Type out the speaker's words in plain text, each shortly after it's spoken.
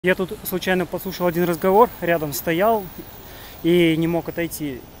Я тут случайно послушал один разговор, рядом стоял и не мог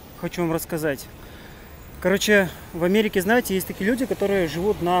отойти. Хочу вам рассказать. Короче, в Америке, знаете, есть такие люди, которые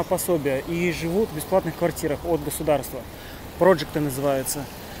живут на пособие и живут в бесплатных квартирах от государства. Проекты называются.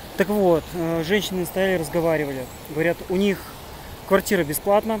 Так вот, женщины стояли, разговаривали. Говорят, у них квартира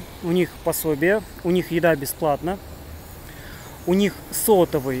бесплатна, у них пособие, у них еда бесплатна, у них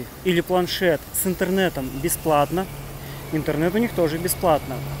сотовый или планшет с интернетом бесплатно. Интернет у них тоже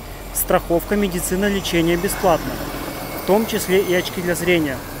бесплатно. Страховка, медицина, лечение бесплатно. В том числе и очки для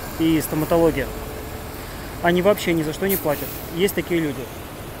зрения, и стоматология. Они вообще ни за что не платят. Есть такие люди.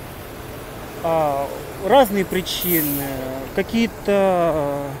 Разные причины.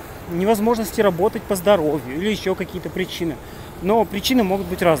 Какие-то невозможности работать по здоровью. Или еще какие-то причины. Но причины могут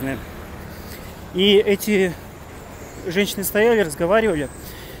быть разные. И эти женщины стояли, разговаривали.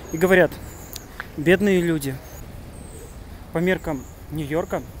 И говорят, бедные люди. По меркам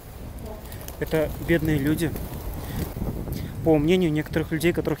Нью-Йорка это бедные люди. По мнению некоторых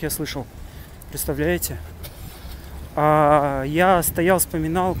людей, которых я слышал. Представляете? А я стоял,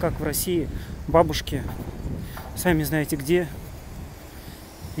 вспоминал, как в России бабушки, сами знаете где,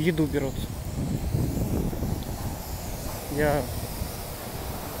 еду берут. Я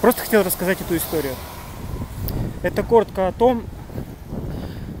просто хотел рассказать эту историю. Это коротко о том,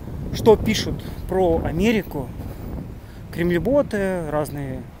 что пишут про Америку. Кремлеботы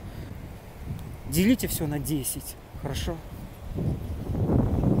разные. Делите все на 10. Хорошо?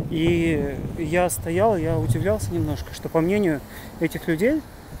 И я стоял, я удивлялся немножко, что по мнению этих людей,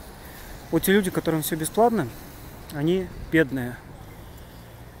 вот те люди, которым все бесплатно, они бедные.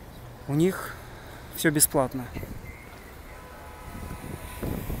 У них все бесплатно.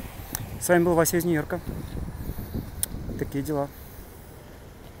 С вами был Вася из Нью-Йорка. Такие дела.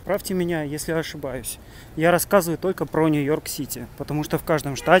 Правьте меня, если я ошибаюсь. Я рассказываю только про Нью-Йорк-Сити, потому что в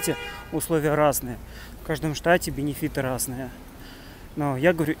каждом штате условия разные. В каждом штате бенефиты разные. Но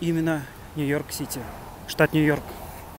я говорю именно Нью-Йорк-Сити, штат Нью-Йорк.